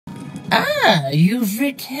Ah, you've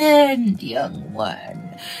returned, young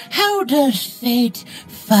one. How does fate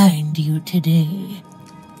find you today?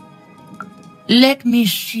 Let me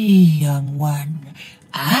see, young one.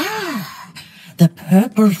 Ah, the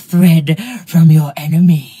purple thread from your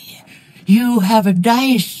enemy. You have a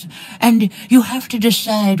dice, and you have to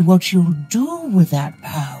decide what you'll do with that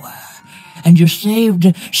power. And you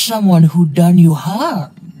saved someone who'd done you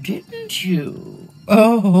harm, didn't you?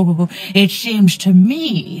 Oh, it seems to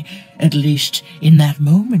me, at least in that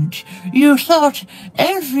moment, you thought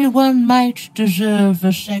everyone might deserve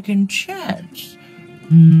a second chance.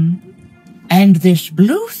 And this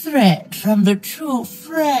blue thread from the two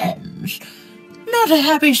friends. Not a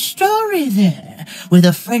happy story there, with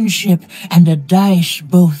a friendship and a dice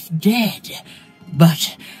both dead.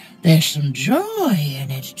 But there's some joy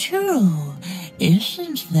in it, too,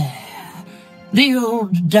 isn't there? The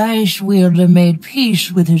old dice wielder made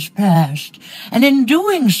peace with his past, and in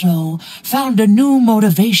doing so, found a new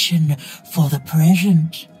motivation for the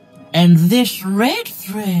present. And this red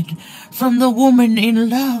thread from the woman in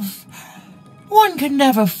love. One can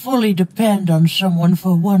never fully depend on someone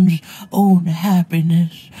for one's own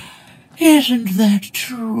happiness. Isn't that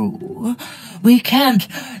true? We can't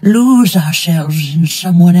lose ourselves in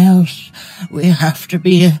someone else. We have to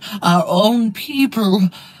be our own people,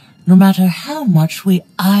 no matter how much we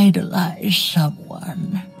idolize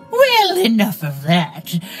someone. Well, enough of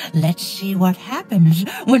that. Let's see what happens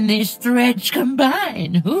when these threads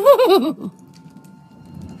combine. Ooh.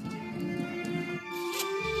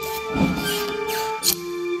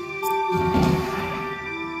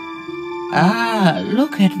 Ah,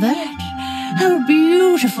 look at that. How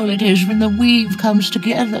beautiful it is when the weave comes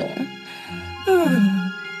together.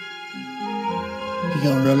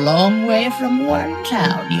 You're a long way from one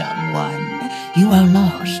town, young one. You are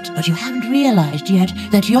lost, but you haven't realized yet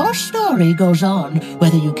that your story goes on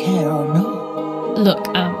whether you care or not. Look,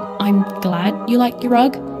 I'm glad you like your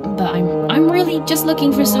rug, but I'm really just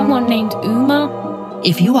looking for someone named Uma.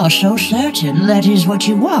 If you are so certain that is what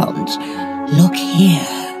you want, look here.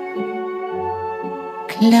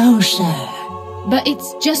 Closer. But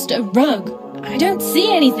it's just a rug. I don't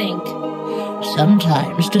see anything.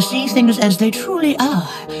 Sometimes, to see things as they truly are,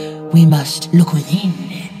 we must look within.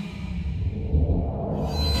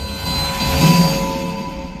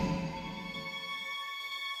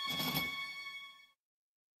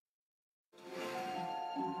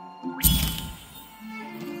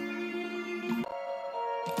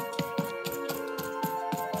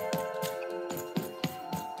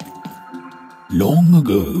 Long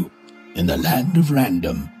ago, in the land of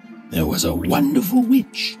Random, there was a wonderful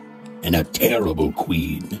witch and a terrible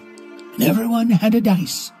queen, and everyone had a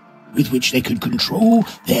dice with which they could control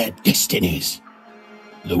their destinies.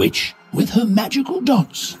 The witch, with her magical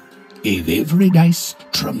dots, gave every dice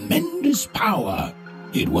tremendous power.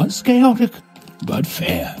 It was chaotic, but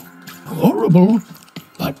fair. Horrible,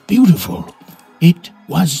 but beautiful. It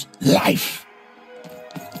was life.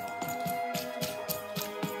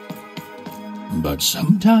 But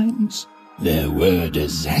sometimes there were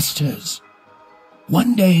disasters.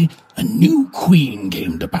 One day, a new queen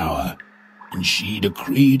came to power, and she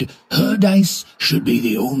decreed her dice should be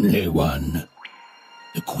the only one.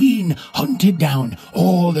 The queen hunted down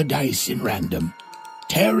all the dice in Random,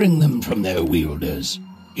 tearing them from their wielders.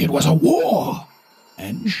 It was a war,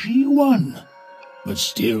 and she won. But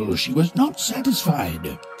still she was not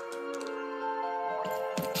satisfied.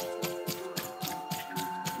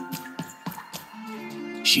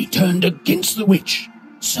 She turned against the witch.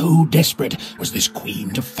 So desperate was this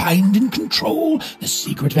queen to find and control the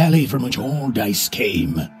secret valley from which all dice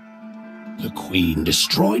came. The queen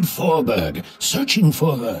destroyed Forberg, searching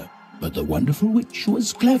for her, but the wonderful witch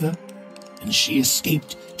was clever, and she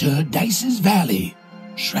escaped to her dice's valley,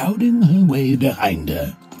 shrouding her way behind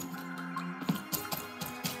her.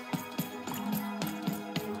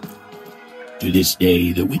 To this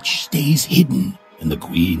day, the witch stays hidden, and the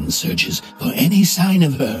queen searches for any sign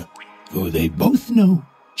of her, for they both know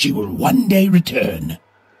she will one day return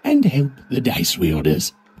and help the dice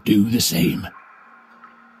wielders do the same.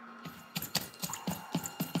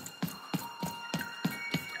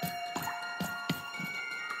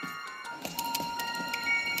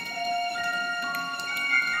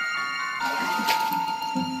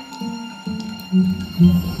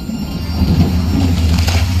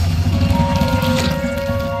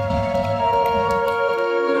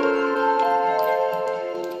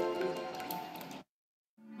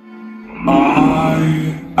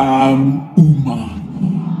 I am Uma.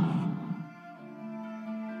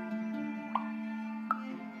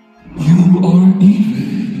 You are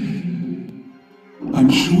evil. I'm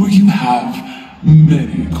sure you have many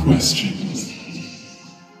many questions.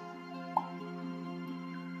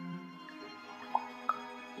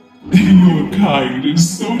 Your kind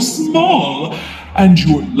is so small, and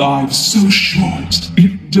your lives so short,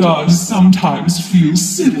 it does sometimes feel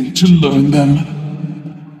silly to learn them.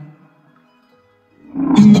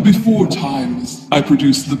 In the before times, I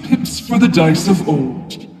produced the pips for the dice of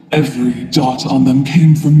old. Every dot on them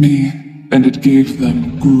came from me, and it gave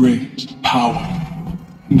them great power.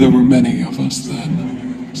 There were many of us then.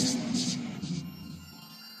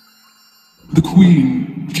 The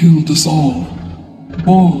Queen killed us all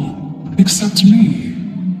except me,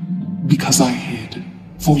 because I hid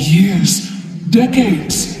for years,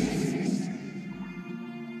 decades.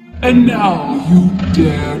 And now you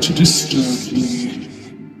dare to disturb me.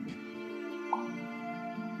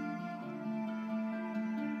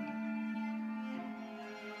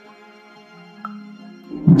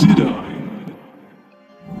 Did I?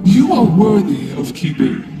 You are worthy of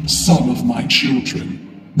keeping some of my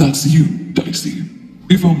children. That's you, Dicey.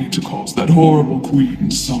 If only to cause that horrible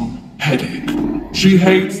queen some headache. She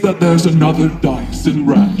hates that there's another dice in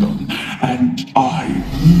random, and I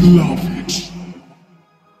love it.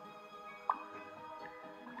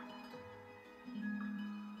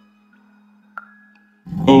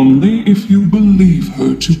 Only if you believe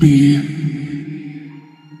her to be.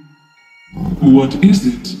 What is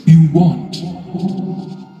it you want?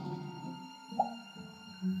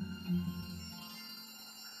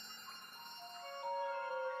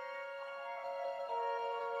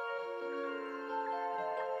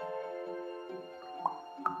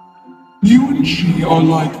 You and she are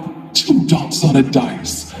like two dots on a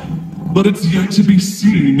dice, but it's yet to be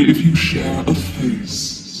seen if you share a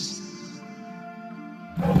face.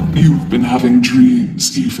 You've been having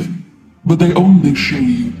dreams, even, but they only show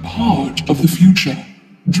you part of the future.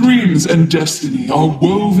 Dreams and destiny are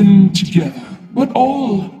woven together, but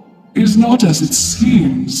all is not as it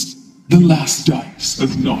seems. The last dice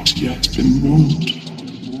has not yet been rolled.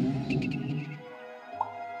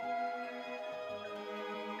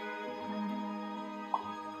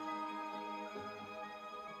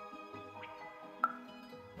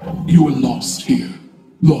 You are lost here,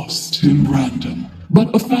 lost in random,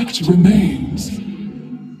 but a fact remains.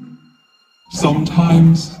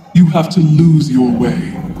 Sometimes you have to lose your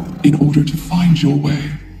way in order to find your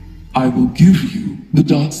way. I will give you the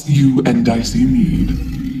dots you and Dicey need.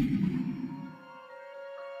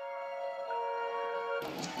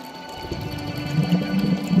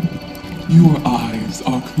 Your eyes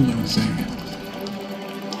are closing.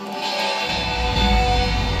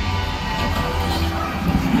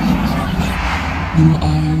 Your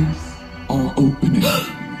eyes are opening.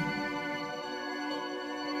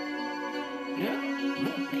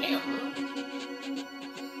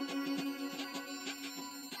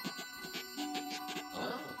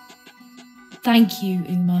 Thank you,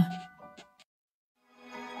 Uma.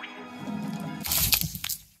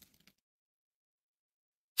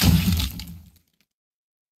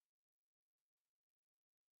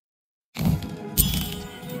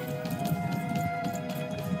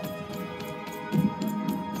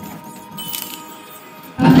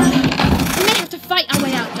 Fight our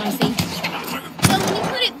way out, Dicey. Well, when you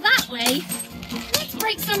put it that way, let's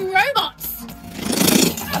break some robots.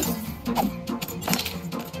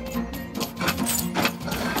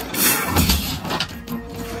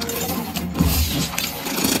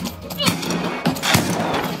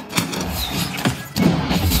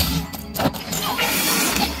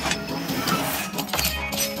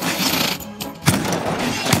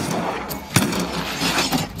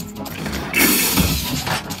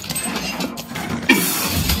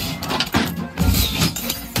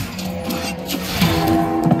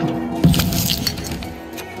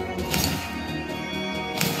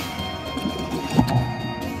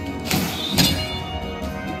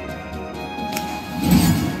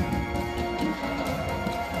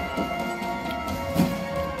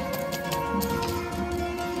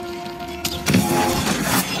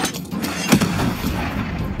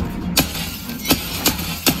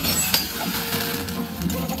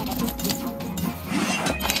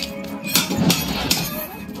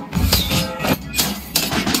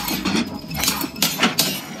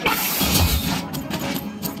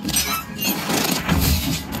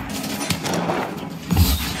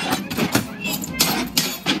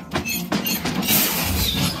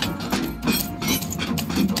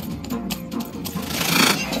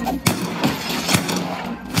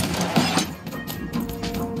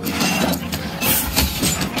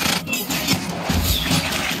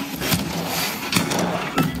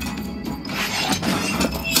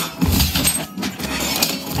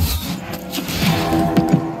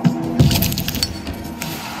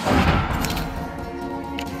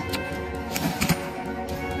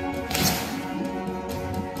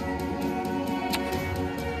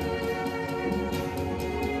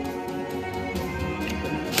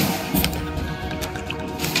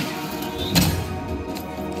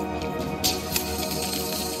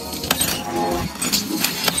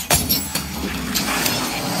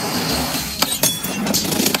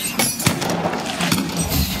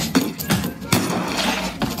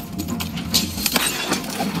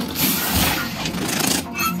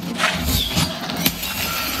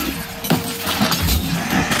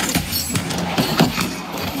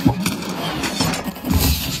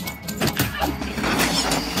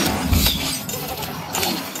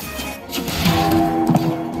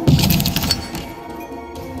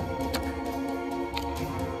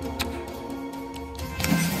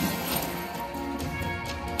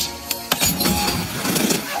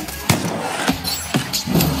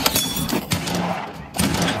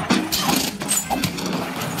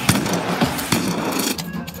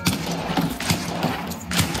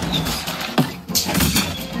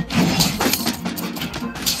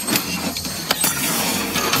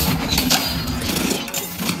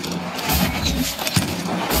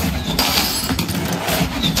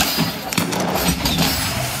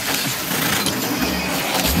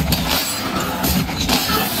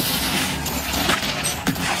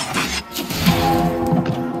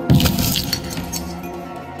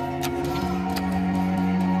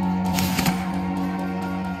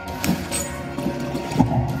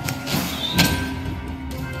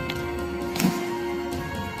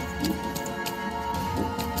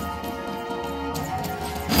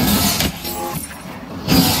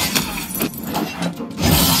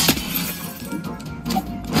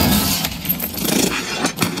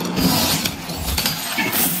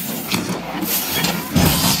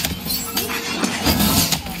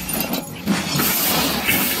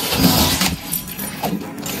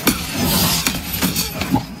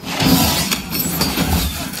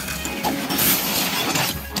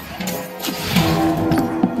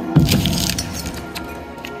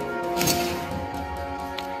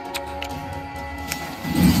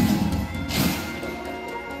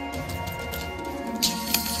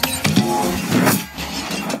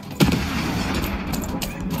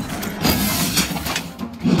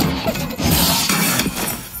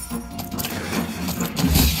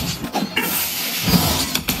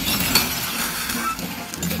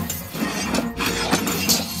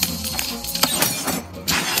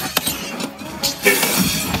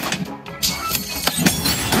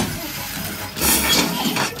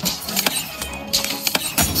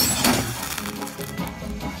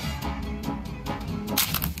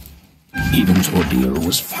 Even's ordeal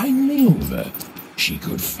was finally over. She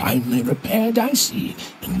could finally repair Dicey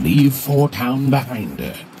and leave Four Town behind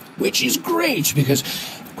her. Which is great, because,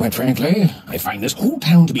 quite frankly, I find this whole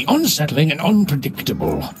town to be unsettling and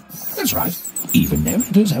unpredictable. That's right, even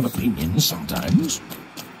narrators have opinions sometimes.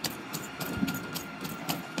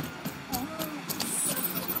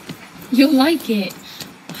 You'll like it.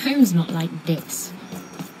 Home's not like this.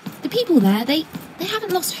 The people there, they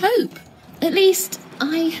haven't lost hope. At least,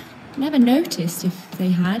 I never noticed if they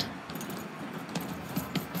had.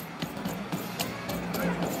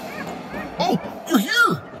 Oh, you're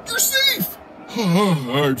here! You're safe!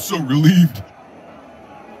 Oh, I'm so relieved.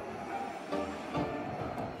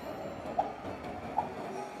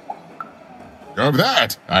 Of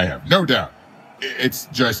that, I have no doubt. It's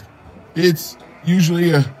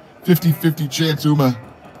usually a 50-50 chance Uma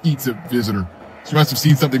eats a visitor. She must have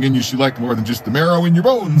seen something in you she liked more than just the marrow in your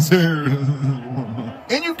bones.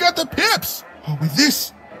 And you've got the pips! Oh, with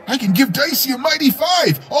this, I can give Dicey a mighty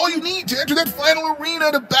 5. All you need to enter that final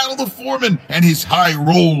arena to battle the foreman and his high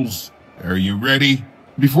rolls. Are you ready?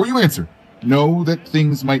 Before you answer, know that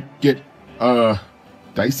things might get,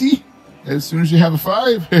 dicey as soon as you have a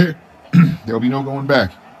 5. There'll be no going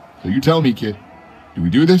back. So you tell me, kid. Do we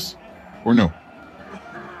do this or no?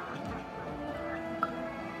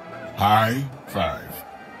 High 5.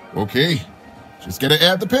 Okay. Just gotta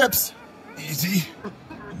add the pips. Easy.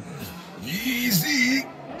 Easy.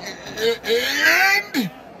 And...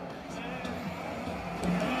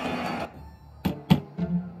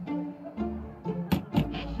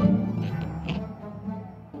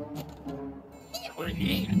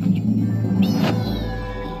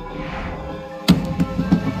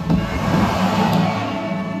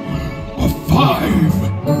 A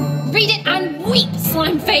 5! Read it and weep,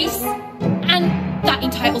 slime face! And that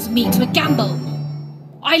entitles me to a gamble.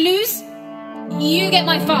 I lose, you get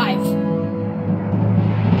my 5.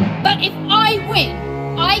 But if I win,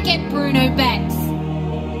 I get Bruno Betts.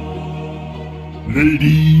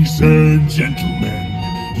 Ladies and gentlemen,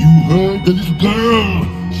 you heard the little girl.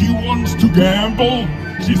 She wants to gamble.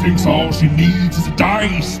 She thinks all she needs is a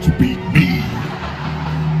dice to beat me.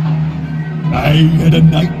 I had a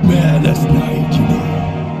nightmare last night, you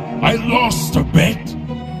know. I lost a bet,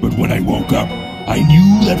 but when I woke up, I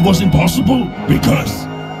knew that was impossible because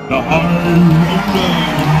the high roller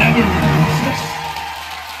never loses.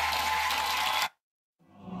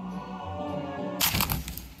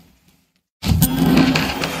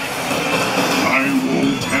 I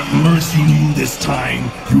won't have mercy on you this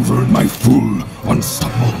time. You've earned my full,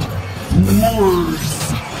 unstoppable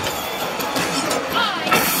force.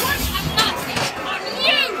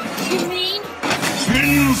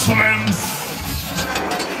 Insolence!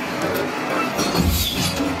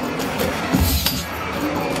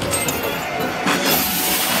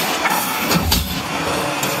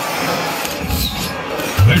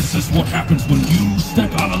 This is what happens when you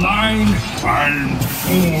step out of line. I'm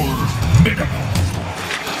formidable.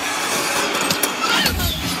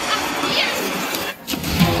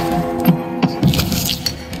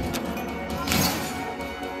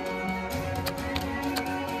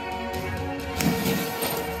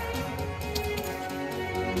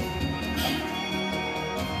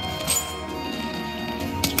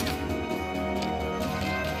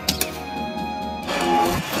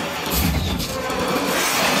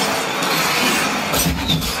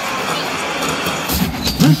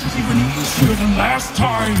 Easier than last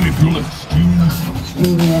time, if you'll excuse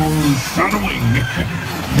foreshadowing.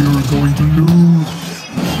 You're going to lose.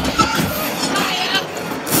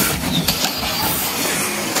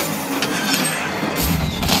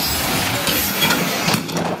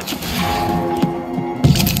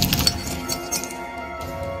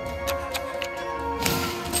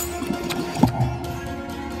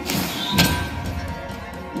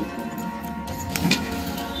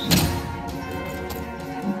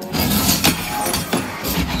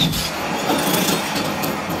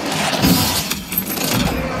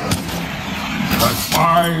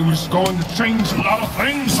 I was going to change a lot of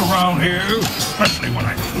things around here, especially when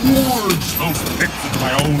I forged those pips with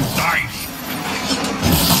my own dice.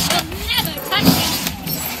 You'll never touch it!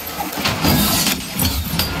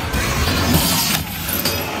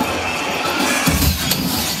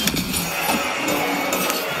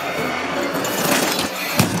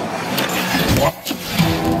 What?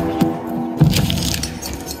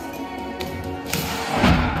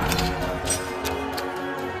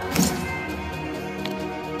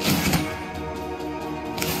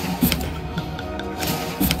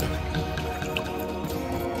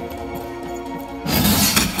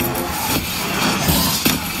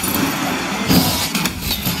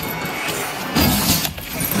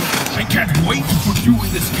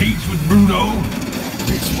 know?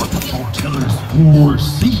 It's what the foretellers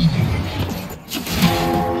foresee.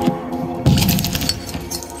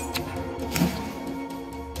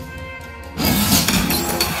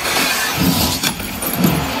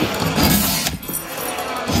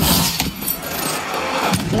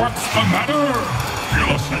 What's the matter?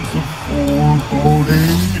 Feel a sense of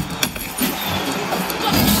foreboding?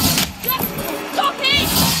 Stop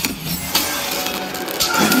it!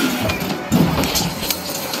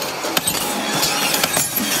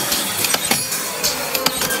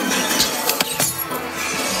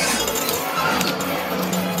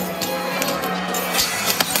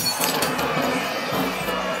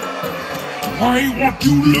 Why won't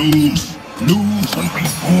you lose? Lose and be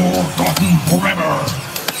forgotten forever.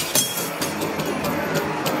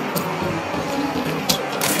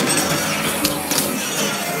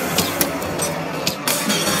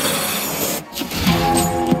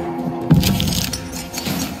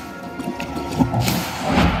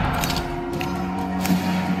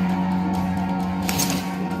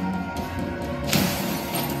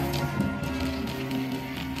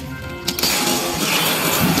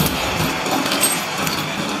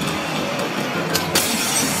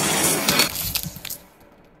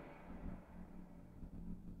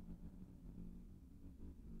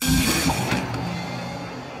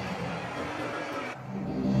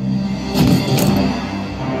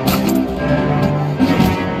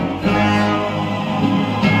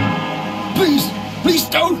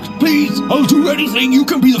 I'll do anything. You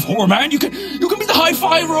can be the foreman. You can be the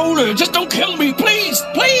high-five roller. Just don't kill me, please,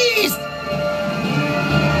 please.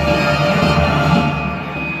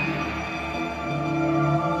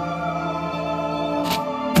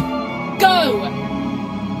 Go!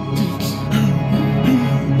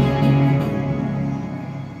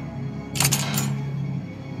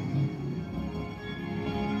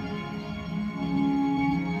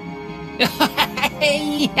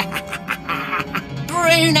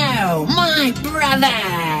 Bruno, my brother!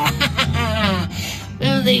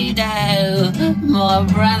 Ludo, my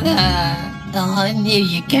brother! Oh, I knew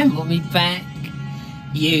you'd gamble me back.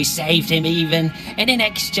 You saved him even, and in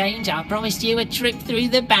exchange I promised you a trip through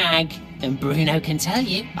the bag. And Bruno can tell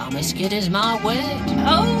you I'm as good as my word.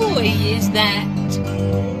 Oh, he is that.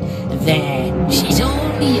 There, she's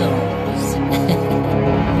all yours.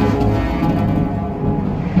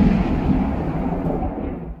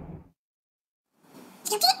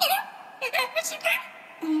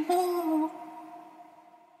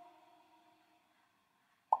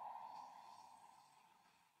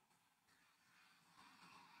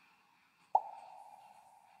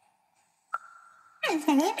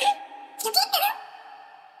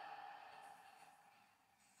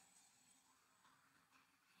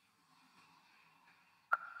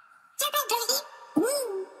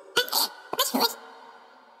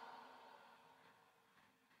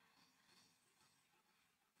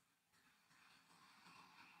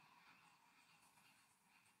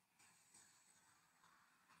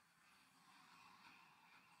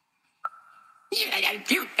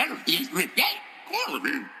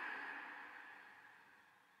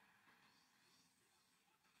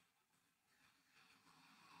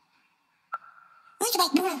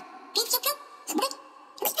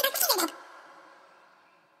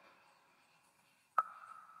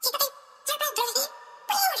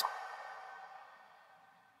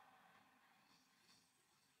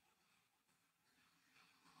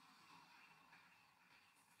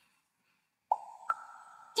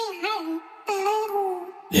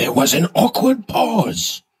 There was an awkward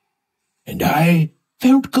pause, and I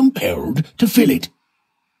felt compelled to fill it.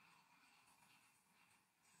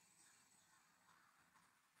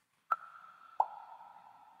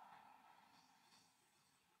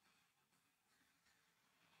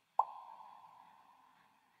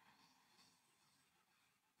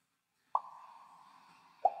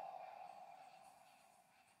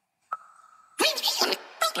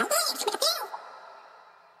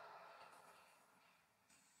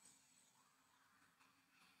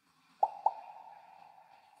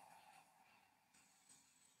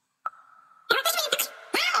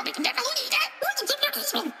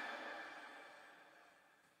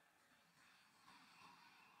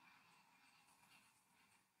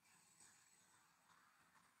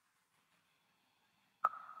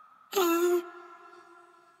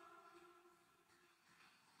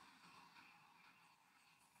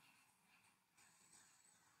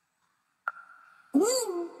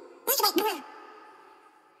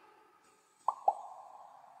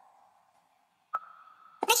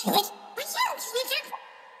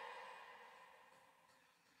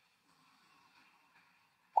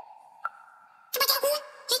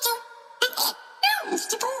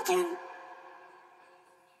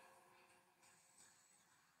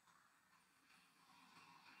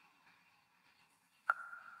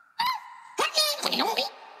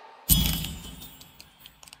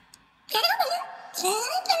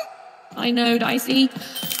 I know, Dicey.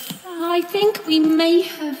 I think we may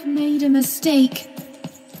have made a mistake.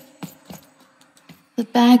 The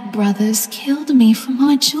Bag Brothers killed me for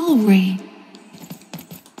my jewelry.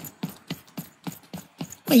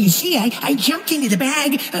 Well, you see, I jumped into the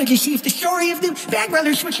bag to see if the story of the Bag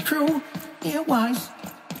Brothers was true. It was.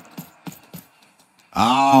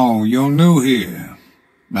 Oh, you're new here.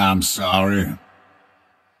 I'm sorry.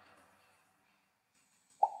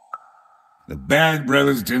 The Bag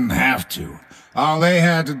Brothers didn't have to. All they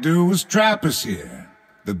had to do was trap us here.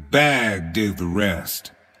 The bag did the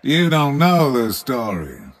rest. You don't know the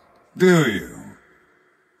story, do you?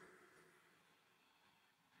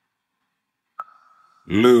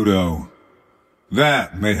 Ludo,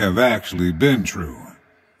 that may have actually been true.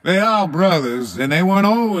 They are brothers, and they weren't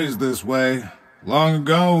always this way. Long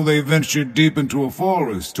ago, they ventured deep into a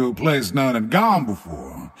forest to a place none had gone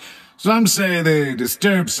before. Some say they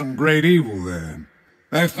disturbed some great evil there.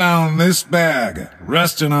 They found this bag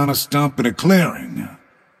resting on a stump in a clearing.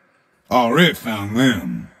 Or it found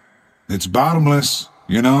them. It's bottomless,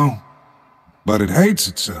 you know, but it hates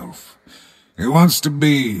itself. It wants to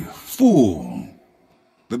be full.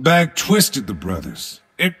 The bag twisted the brothers.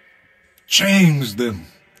 It changed them,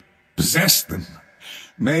 possessed them,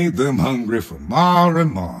 made them hungry for more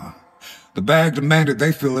and more. The bag demanded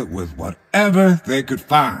they fill it with whatever they could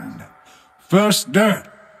find. First dirt,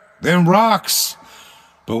 then rocks.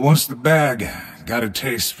 But once the bag got a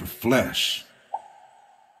taste for flesh,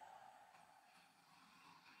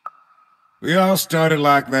 we all started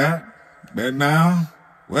like that. And now,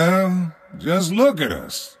 well, just look at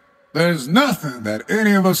us. There's nothing that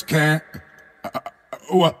any of us can't...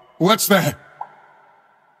 what's that?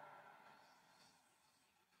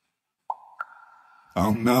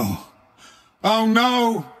 Oh no. Oh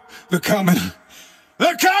no! They're coming!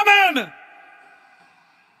 They're coming!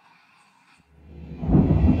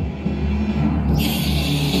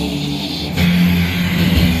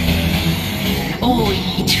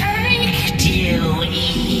 We tricked you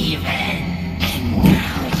even, and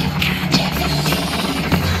now you can't believe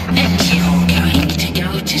that you're going to go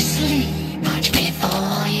to sleep. But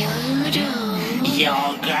before you do,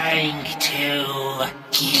 you're going to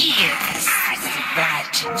give us that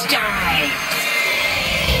dice.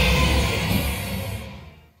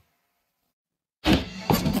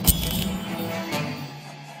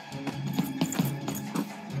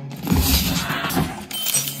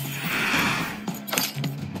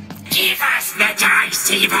 Give us the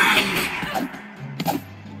dice, even!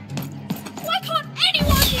 Why can't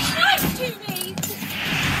anyone be nice to me?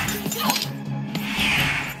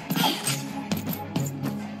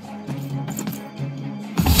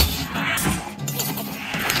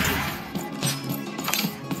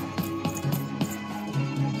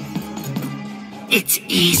 It's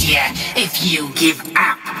easier if you give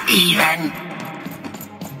up, even.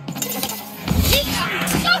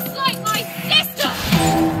 Just like my sister!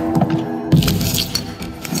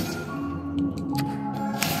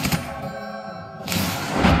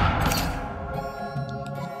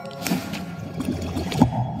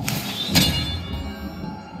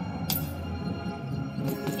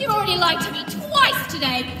 You already lied to me twice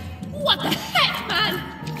today. What the heck, man?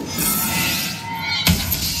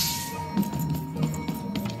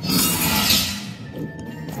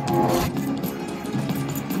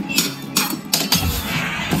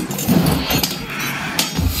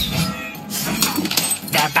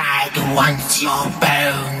 The bag wants your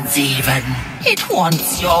bones, even. It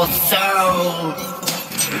wants your soul.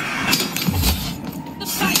 The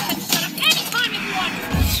bag can shut up any time it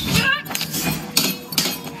wants.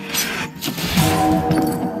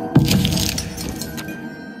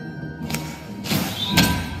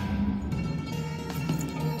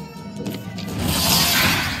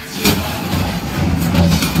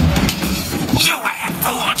 You were a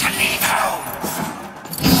fool to leave home.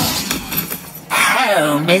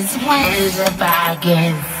 Home is where the bag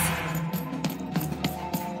is.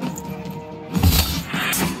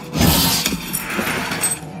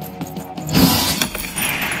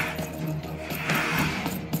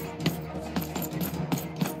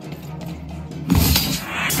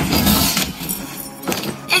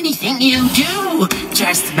 Anything you do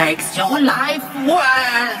just makes your life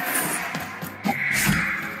worse.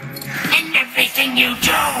 And everything you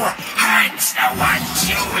do hurts the ones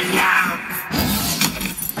you love.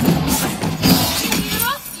 You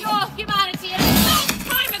lost your humanity a long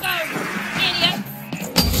time ago, idiot.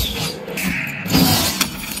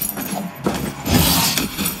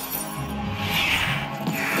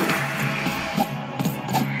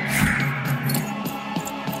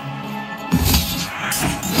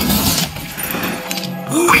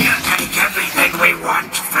 We'll take everything we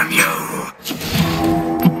want from you.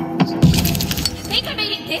 You think I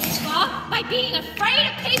made it this far by being afraid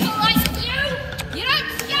of people like